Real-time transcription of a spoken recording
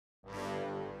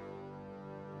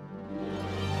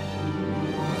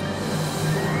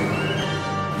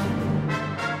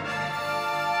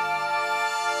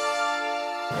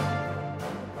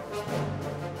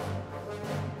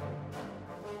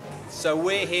So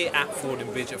we're here at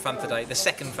Fordham Bridge at Fantha Day, the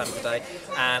second Fantha Day,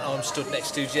 and I'm stood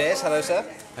next to Jez. Hello, sir.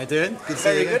 How you doing? Good to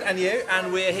see you. Very good, and you?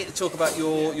 And we're here to talk about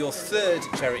your third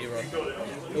charity run.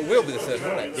 It will be the third,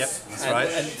 won't it? Yep, that's right.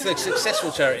 And third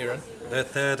successful charity run. The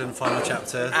third and final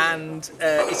chapter. And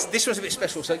this one's a bit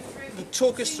special, so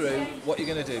talk us through what you're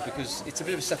going to do, because it's a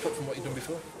bit of a step up from what you've done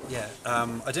before. Yeah,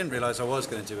 I didn't realise I was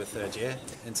going to do a third year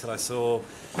until I saw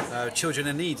Children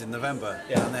in Need in November.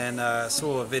 Yeah. And then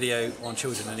saw a video on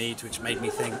Children in Need which made me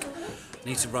think I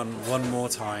need to run one more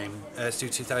time. Let's do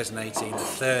 2018, the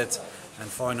third and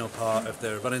final part of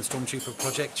the Running Stormtrooper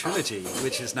Project trilogy,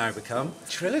 which has now become...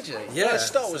 Trilogy? Yeah. Well, it's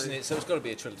Star Wars, isn't it? So it's got to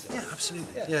be a trilogy. Yeah,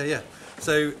 absolutely. Yeah.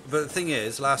 So, but the thing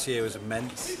is, last year was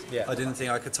immense. Yeah. I didn't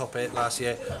think I could top it last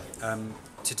year.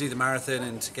 To do the marathon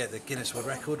and to get the Guinness World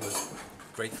Record was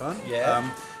great fun.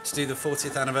 Yeah. To do the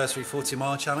 40th anniversary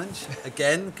 40-mile challenge,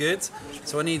 again, good.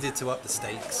 So I needed to up the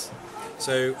stakes.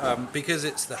 So because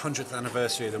it's the 100th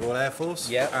anniversary of the Royal Air Force,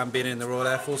 and being in the Royal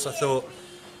Air Force, I thought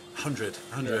 100.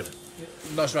 Yeah.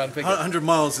 Nice round figure. 100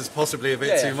 miles is possibly a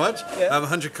bit too much. Yeah.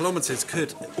 100 kilometres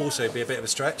could also be a bit of a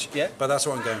stretch. Yeah. But that's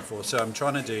what I'm going for. So I'm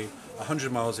trying to do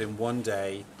 100 miles in one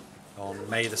day on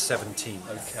May the 17th.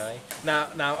 Okay.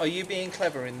 Now, are you being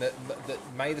clever in that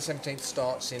May the 17th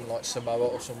starts in like Samoa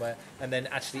or somewhere, and then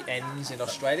actually ends in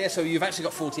Australia? So you've actually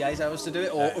got 48 hours to do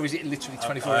it, or is it literally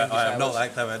 24 hours? I am not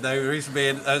that clever. No, the reason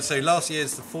being, so last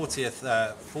year's the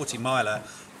 40th 40 miler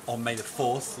on May the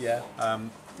 4th. Yeah.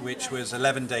 Which was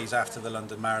 11 days after the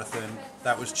London Marathon.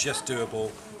 That was just doable.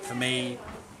 For me,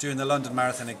 doing the London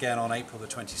Marathon again on April the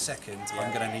 22nd,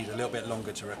 I'm going to need a little bit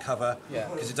longer to recover,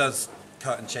 because it does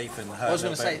cut and chafe and hurt. I was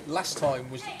going to say, last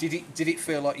time, did it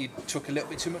feel like you took a little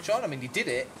bit too much on? I mean, you did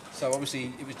it, so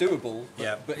obviously it was doable,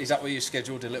 but is that where you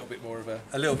scheduled a little bit more of a...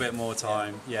 A little bit more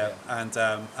time, and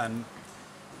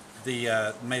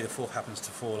the May the 4th happens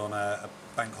to fall on a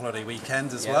bank holiday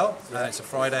weekend as well, and it's a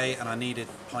Friday, and I needed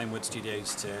Pinewood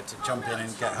Studios to jump in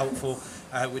and get helpful,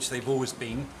 which they've always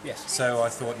been. Yes. So I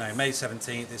thought, no, May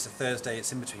 17th, it's a Thursday,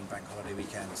 it's in between bank holiday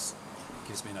weekends,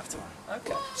 gives me enough time.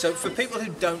 Okay. So for people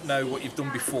who don't know what you've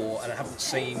done before and haven't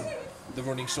seen the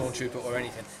Running Stormtrooper or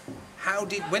anything,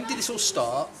 when did this all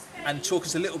start? And talk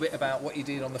us a little bit about what you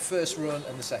did on the first run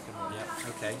and the second run. Yeah.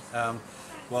 Okay.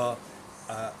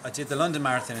 I did the London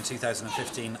Marathon in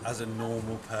 2015 as a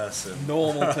normal person.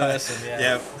 Normal person,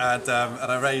 yeah. And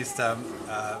I raised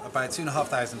about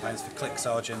 £2,500 for Click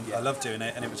Sergeant. I loved doing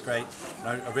it, and it was great.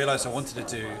 And I realised I wanted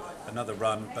to do another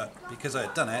run, but because I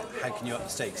had done it, how can you up the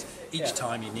stakes? Each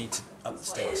time you need to up the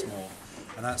stakes more.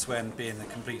 And that's when, being the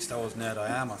complete Star Wars nerd I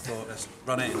am, I thought, let's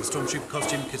run it in the Stormtrooper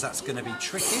costume, because that's going to be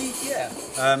tricky. Yeah.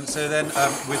 So then,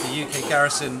 with the UK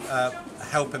Garrison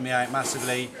helping me out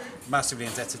massively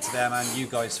indebted to them, and you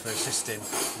guys for assisting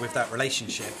with that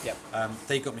relationship. Yep.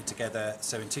 They got me together.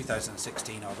 So in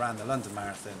 2016, I ran the London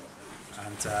Marathon,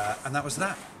 and that was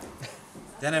that.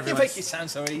 Then everyone. You make it sound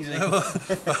so easy. It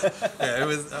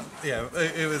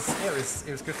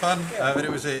was good fun, but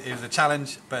it was a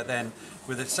challenge. But then,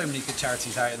 with so many good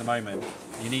charities out at the moment,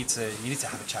 you need to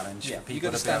have a challenge for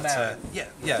people to be able to. Yeah.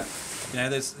 You know,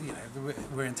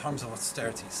 we're in times of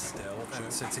austerity still,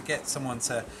 and so to get someone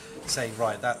to say,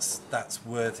 right, that's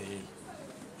worthy,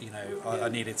 you know, I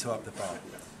needed to up the bar.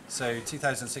 So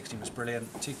 2016 was brilliant.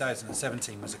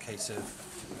 2017 was a case of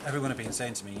everyone had been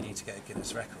saying to me, you need to get a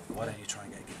Guinness record. Why don't you try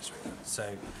and get a Guinness record?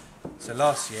 So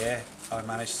last year I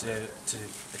managed to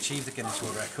achieve the Guinness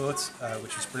World Record,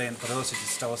 which was brilliant, but I also did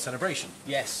Star Wars Celebration.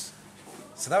 Yes.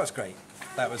 So that was great.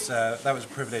 That was a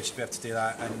privilege to be able to do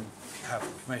that and have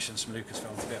permissions from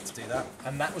Lucasfilm to be able to do that.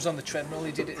 And that was on the treadmill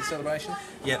you did at the celebration?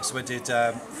 Yep, so I did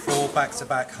 4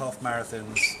 back-to-back half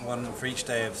marathons, one for each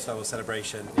day of Star Wars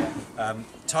Celebration.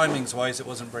 Timings-wise, it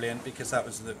wasn't brilliant because that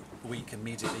was the week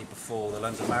immediately before the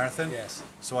London Marathon. Yes.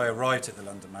 So I arrived at the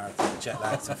London Marathon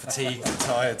jet-lagged and fatigued and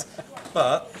tired,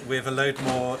 but with a load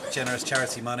more generous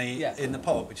charity money in the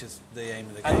pot, which is the aim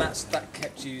of the game. And that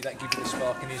gave you the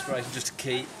spark and inspiration just to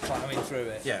keep climbing through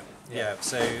it. Yeah.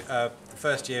 So the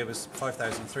first year was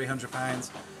 £5,300.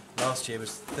 Last year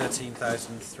was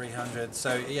 13,300.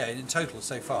 So in total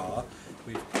so far,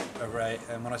 we've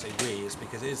and when I say we, is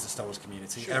because it is the Star Wars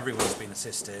community. Sure. Everyone's been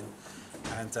assisting,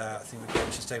 and I think we've got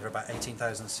just over about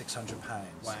 £18,600.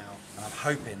 Wow! And I'm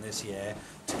hoping this year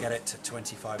to get it to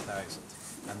 25,000.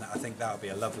 And I think that would be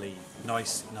a lovely,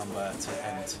 nice number to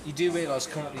end. You do realise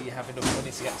currently you have enough money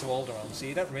to get to Alderaan, so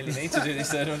you don't really need to do this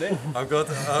third one, do you? I've got,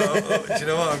 do you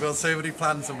know what? I've got so many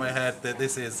plans in my head that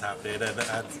this is happening,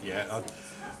 and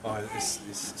Oh, it's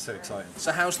so exciting.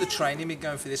 So how's the training been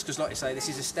going for this? Because like I say, this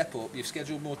is a step up. You've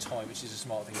scheduled more time, which is a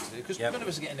smart thing to do, because none of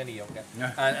us are getting any younger.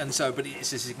 Yeah. And so, but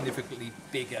it's a significantly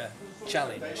bigger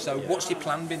challenge. So what's your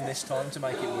plan been this time to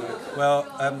make it work?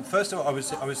 Well, first of all, I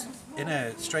was in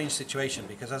a strange situation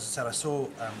because, as I said, I saw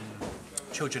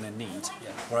Children in Need,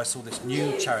 where I saw this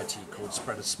new charity called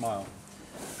Spread a Smile.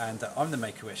 And I'm the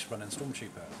Make-A-Wish Running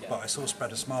Stormtrooper, but I saw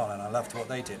Spread a Smile and I loved what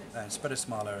they did. And Spread a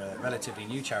Smile are a relatively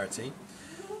new charity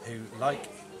who, like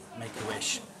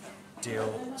Make-A-Wish,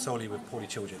 deal solely with poorly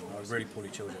children, or really poorly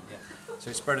children.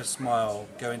 So Spread a Smile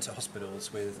go into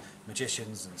hospitals with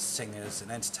magicians and singers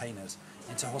and entertainers,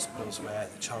 into hospitals where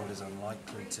the child is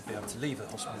unlikely to be able to leave the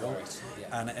hospital,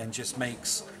 and just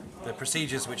makes the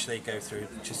procedures which they go through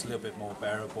just a little bit more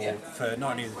bearable for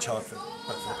not only the child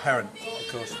but for the parent.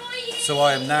 Of course. So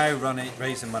I am now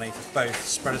raising money for both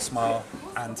Spread a Smile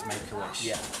and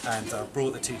Make-A-Wish. And I've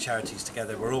brought the two charities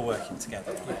together. We're all working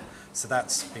together. So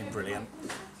that's been brilliant.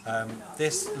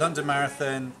 This London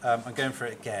Marathon, I'm going for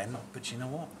it again, but you know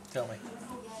what? Tell me.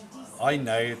 I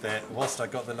know that whilst I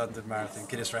got the London Marathon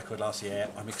Guinness record last year,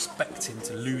 I'm expecting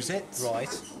to lose it.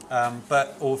 Right.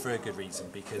 But all for a good reason,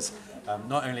 because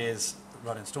not only is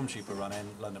Running Stormtrooper Run in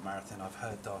London Marathon, I've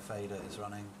heard Darth Vader is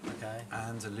running,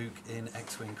 and Luke in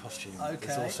X-Wing costume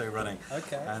is also running.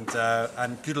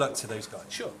 And good luck to those guys.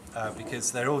 Sure.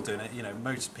 Because they're all doing it. You know,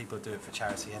 most people do it for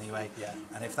charity anyway.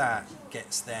 And if that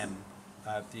gets them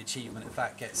the achievement, if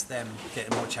that gets them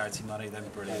getting more charity money, then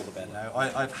brilliant. You know,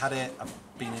 I've had it. I've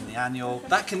been in the annual.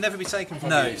 That can never be taken from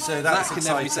you. No, so that's that can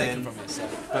exciting. never be taken from you.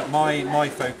 So. But my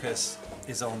focus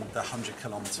is on the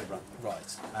 100-kilometre run.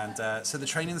 Right. And so the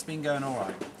training's been going all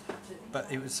right.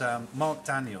 But it was Mark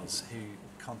Daniels who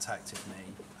contacted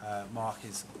me. Mark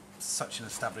is such an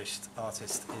established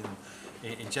artist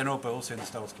in general, but also in the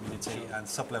Star Wars community, and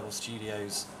Sub-Level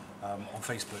Studios. On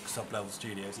Facebook, Sub-Level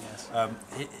Studios.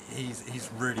 He's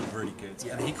really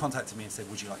good. And he contacted me and said,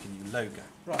 "Would you like a new logo?"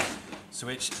 Right. So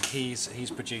which he's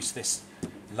produced this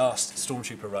Last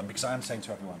Stormtrooper Run, because I am saying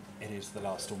to everyone, it is the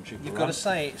Last Stormtrooper Run. You've got to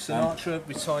say it. Sinatra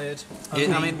retired.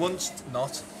 I mean, once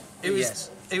not. It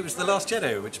was the Last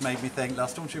Jedi, which made me think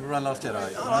Last Stormtrooper Run, Last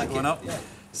Jedi. Why not? Yeah.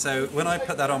 So when I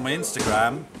put that on my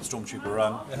Instagram, Stormtrooper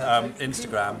Run,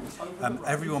 Instagram,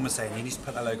 everyone was saying you need to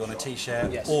put that logo on a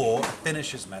t-shirt or a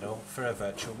finisher's medal for a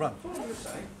virtual run.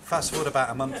 Fast forward about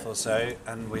a month or so,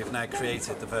 and we've now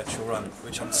created the virtual run,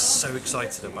 which I'm so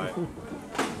excited about.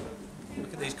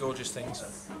 Look at these gorgeous things.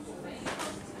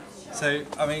 So,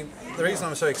 I mean, the reason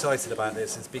I'm so excited about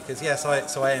this is because, yes,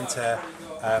 I enter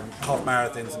half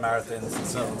marathons, and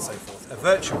so on and so forth. A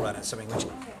virtual run is something which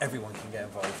everyone can get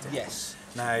involved in. Yes.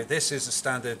 Now, this is a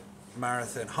standard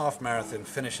marathon, half marathon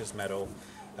finisher's medal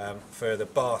for the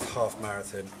Bath half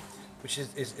marathon, which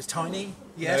is tiny.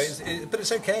 Yes. You know, but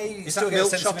it's okay. Is that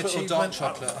milk chocolate or dark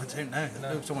chocolate? I don't know.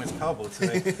 No. It's almost cardboard to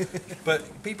me.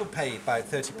 But people pay about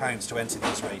 £30 to enter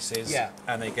these races,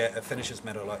 and they get a finisher's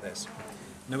medal like this.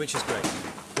 Now, which is great.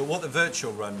 But what the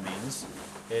virtual run means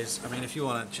is, I mean, if you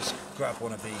want to just grab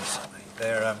one of these,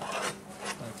 they're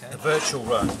the virtual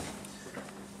run.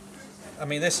 I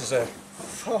mean, this is a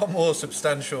far more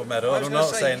substantial medal. I'm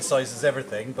not saying size is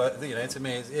everything, but you know, to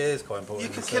me, it is quite important.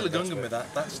 You could kill a Gungan with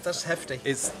that. That's hefty.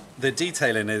 The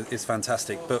detailing is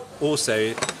fantastic, but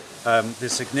also the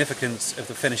significance of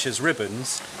the finisher's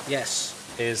ribbons. Yes.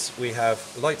 Is we have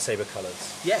lightsaber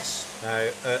colours. Yes. Now,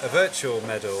 a virtual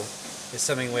medal is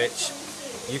something which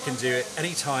you can do at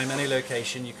any time, any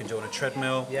location. You can do on a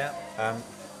treadmill. Yeah.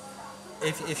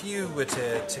 If you were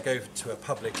to go to a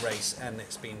public race and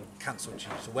it's been cancelled due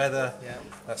to weather,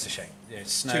 that's a shame. You know,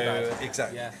 snow, too bad.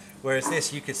 Exactly. Yeah. Whereas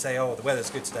this, you could say, oh, the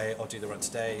weather's good today, I'll do the run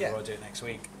today, or I'll do it next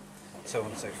week, so on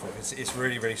and so forth. It's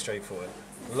really straightforward.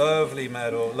 Lovely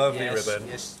medal, lovely ribbon.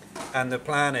 Yes. And the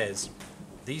plan is,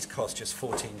 these cost just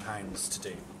 £14 to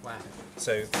do. Wow.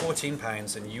 So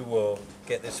 £14 and you will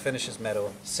get this finisher's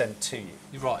medal sent to you.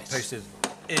 You're right. Posted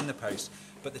in the post.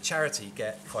 But the charity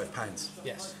get £5.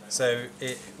 Yes. So,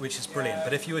 which is brilliant.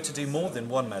 But if you were to do more than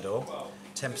one medal,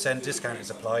 10% discount is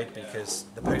applied because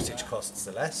the postage costs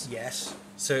are less. Yes.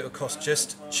 So it will cost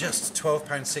just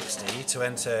 £12.60 to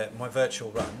enter my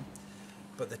virtual run.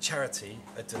 But the charity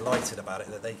are delighted about it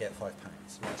that they get £5.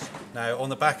 Yes. Now, on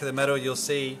the back of the medal, you'll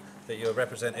see that you're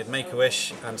represented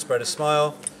Make-A-Wish and Spread a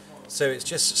Smile. So it's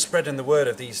just spreading the word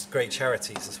of these great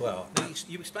charities as well.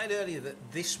 You explained earlier that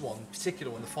this one, particular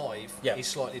one, the 5, is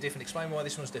slightly different. Explain why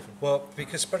this one's different. Well,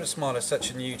 because Spread a Smile is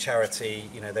such a new charity,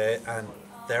 you know,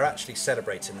 they're actually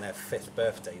celebrating their 5th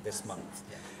birthday this month.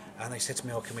 and they said to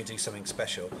me, "Oh, can we do something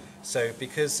special?" So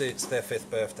because it's their 5th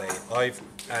birthday,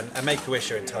 and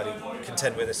Make-A-Wish are entirely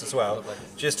content with this as well. Lovely.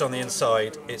 Just on the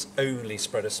inside, it's only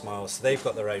Spread a Smile, so they've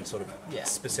got their own sort of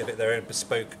specific, their own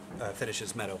bespoke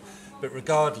finishers medal. But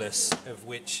regardless of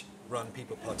which run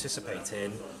people participate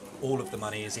in, all of the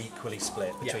money is equally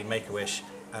split between Make-A-Wish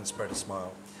and Spread a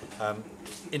Smile.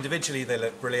 Individually, they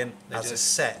look brilliant. As a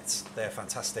set, they're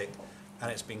fantastic. And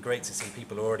it's been great to see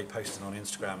people already posting on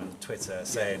Instagram and Twitter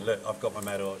saying, "Look, I've got my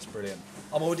medal. It's brilliant."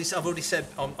 I've already said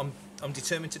I'm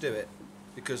determined to do it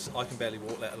because I can barely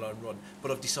walk, let alone run. But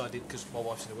I've decided, because my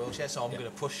wife's in a wheelchair, so I'm going to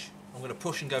push. I'm going to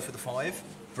push and go for the 5.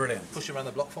 Brilliant. Push around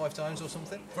the block 5 times or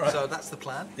something. Right. So that's the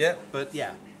plan. Yeah. But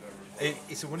yeah,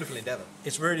 it's a wonderful endeavour.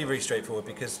 It's really, really straightforward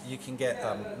because you can get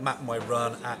Map My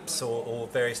Run apps or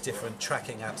various different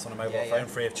tracking apps on a mobile phone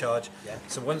free of charge. Yeah.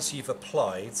 So once you've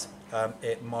applied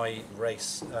at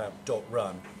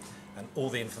myrace.run, and all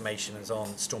the information is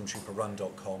on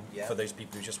stormtrooperrun.com for those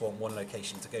people who just want one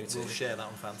location to go to. We'll share that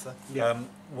on Fantha.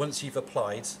 Once you've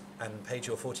applied and paid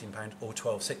your £14 or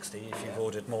 $12.60 if you've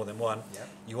ordered more than one,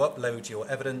 you upload your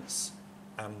evidence,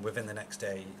 and within the next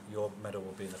day your medal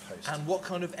will be in the post. And what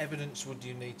kind of evidence would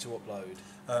you need to upload?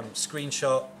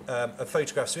 Screenshot, a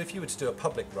photograph. So if you were to do a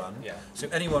public run, so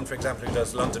anyone, for example, who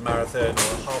does London Marathon or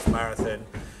a half marathon,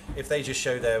 if they just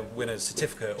show their winner's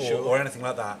certificate or anything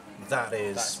like that,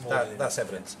 that's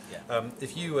evidence.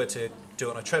 If you were to do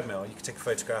it on a treadmill, you could take a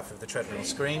photograph of the treadmill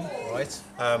screen. Right.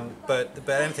 But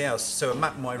anything else, so a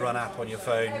Map My Run app on your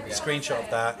phone, screenshot of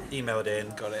that, email it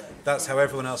in. Got it. That's how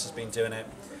everyone else has been doing it.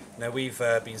 Now we've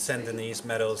been sending these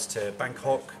medals to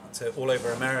Bangkok, to all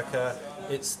over America.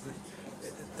 It's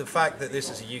the fact that this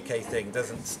is a UK thing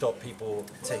doesn't stop people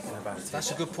taking advantage.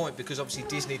 That's a good point, because obviously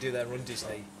Disney do their Run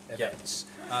Disney events.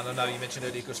 And I know you mentioned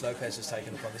earlier Gus Lopez has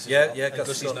taken up on this as well. Yeah, and Gus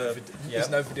is known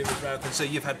for doing this marathon. So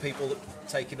you've had people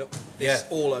taking up this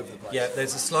all over the place. Yeah,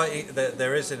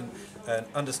 there is an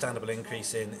understandable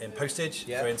increase in postage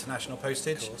for international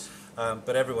postage. Of course.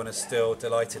 But everyone is still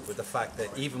delighted with the fact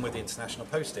that even with the international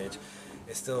postage,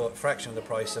 it's still a fraction of the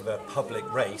price of a public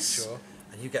race. Sure.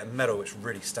 And you get a medal which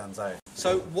really stands out.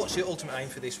 So what's your ultimate aim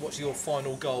for this? What's your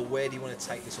final goal? Where do you want to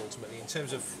take this ultimately in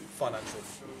terms of financial?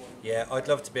 Yeah, I'd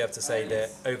love to be able to say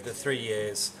that over the 3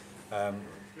 years,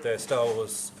 the Star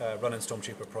Wars Running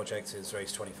Stormtrooper Project has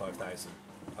raised 25,000.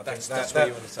 I think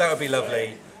that would be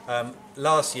lovely.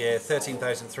 Last year,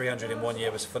 13,300 in 1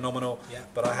 year was phenomenal,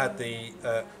 but I had the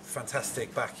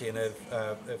fantastic backing of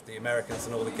the Americans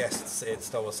and all the guests at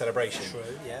Star Wars Celebration. True,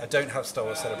 I don't have Star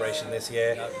Wars Celebration this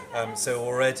year, so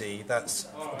already that's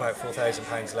about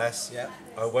 £4,000 less.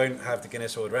 I won't have the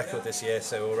Guinness World Record this year,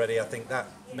 so already I think that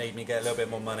made me get a little bit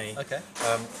more money. Okay.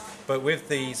 But with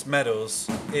these medals,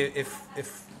 if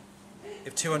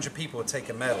 200 people would take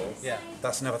a medal,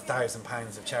 that's another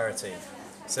 £1,000 of charity.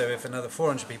 So if another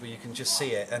 400 people, you can just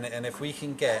see it, and if we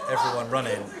can get everyone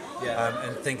running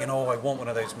and thinking, "Oh, I want one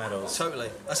of those medals." Totally.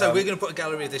 So we're going to put a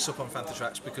gallery of this up on Fantha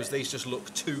Tracks because these just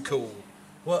look too cool.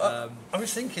 Well, I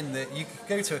was thinking that you could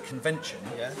go to a convention,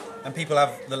 and people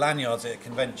have the lanyards at a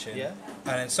convention,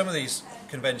 and in some of these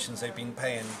conventions they've been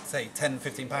paying, say, £10,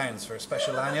 £15 for a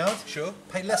special lanyard. Sure.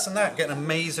 Pay less than that, get an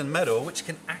amazing medal which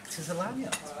can act as a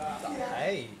lanyard.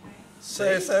 Hey. So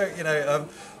you know,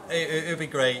 it would be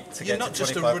great to get to 25,000. You're not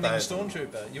just a running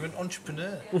stormtrooper, you're an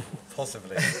entrepreneur.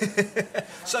 Possibly.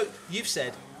 So you've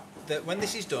said that when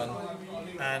this is done,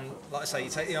 and like I say, you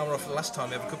take the armour off for the last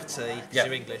time, you have a cup of tea, because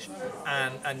you're English,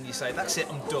 and you say, "That's it,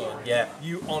 I'm done."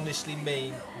 You honestly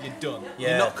mean you're done.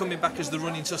 You're not coming back as the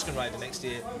running Tusken Raider next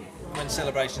year when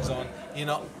Celebration's on. You're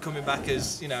not coming back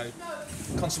as, you know,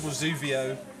 Constable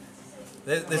Zuvio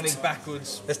running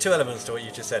backwards. There's two elements to what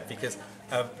you just said, because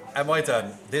am I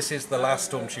done? This is the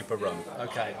last Stormtrooper run.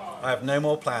 Okay. I have no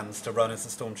more plans to run as a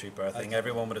Stormtrooper. I think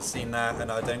everyone would have seen that, and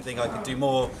I don't think I could do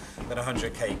more than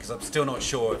 100k, because I'm still not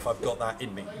sure if I've got that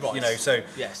in me. Right. You know, so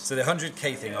so the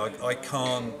 100k thing I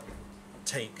can't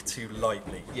take too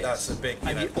lightly. That's a big.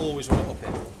 You always want to up it.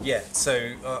 Yeah. So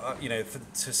you know,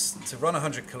 to run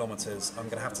 100 kilometers, I'm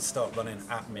going to have to start running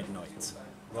at midnight.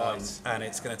 Right. And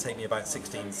it's going to take me about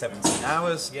 16, 17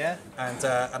 hours. And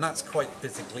that's quite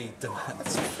physically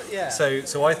demanding.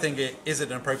 So I think it is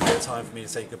an appropriate time for me to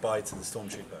say goodbye to the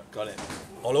Stormtrooper. Got it.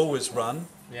 I'll always run.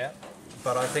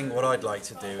 But I think what I'd like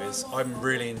to do is, I'm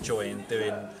really enjoying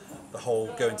doing the whole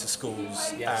going to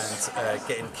schools and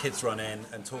getting kids running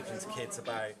and talking to kids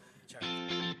about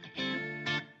charity.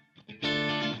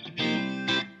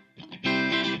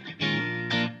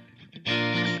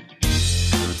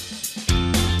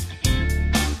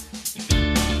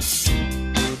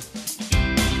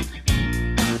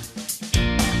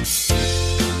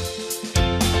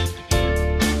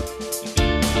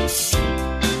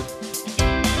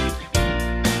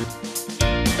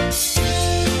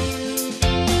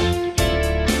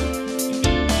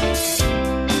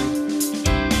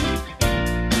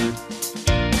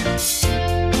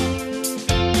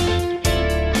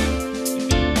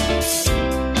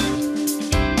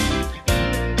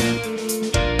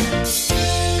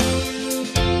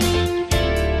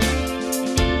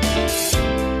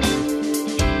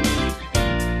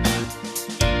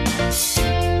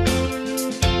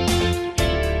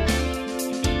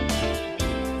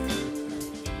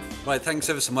 Right, thanks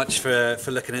ever so much for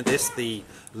looking at this, the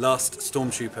Last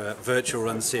Stormtrooper virtual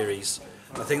run series.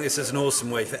 I think this is an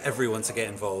awesome way for everyone to get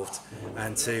involved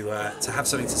and to have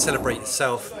something to celebrate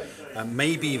yourself,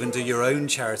 maybe even do your own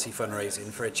charity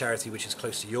fundraising for a charity which is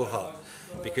close to your heart,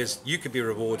 because you could be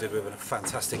rewarded with a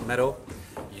fantastic medal.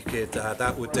 You could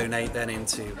that would donate then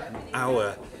into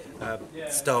our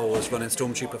Star Wars Running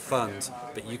Stormtrooper Fund,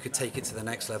 but you could take it to the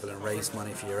next level and raise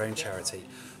money for your own charity.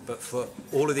 But for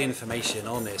all of the information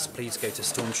on this, please go to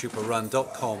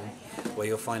stormtrooperrun.com, where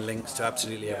you'll find links to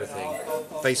absolutely everything.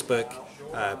 Facebook,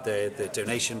 the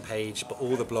donation page, but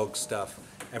all the blog stuff,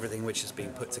 everything which has been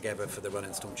put together for the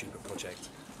Running Stormtrooper Project.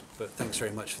 But thanks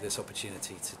very much for this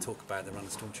opportunity to talk about the Running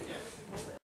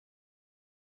Stormtrooper.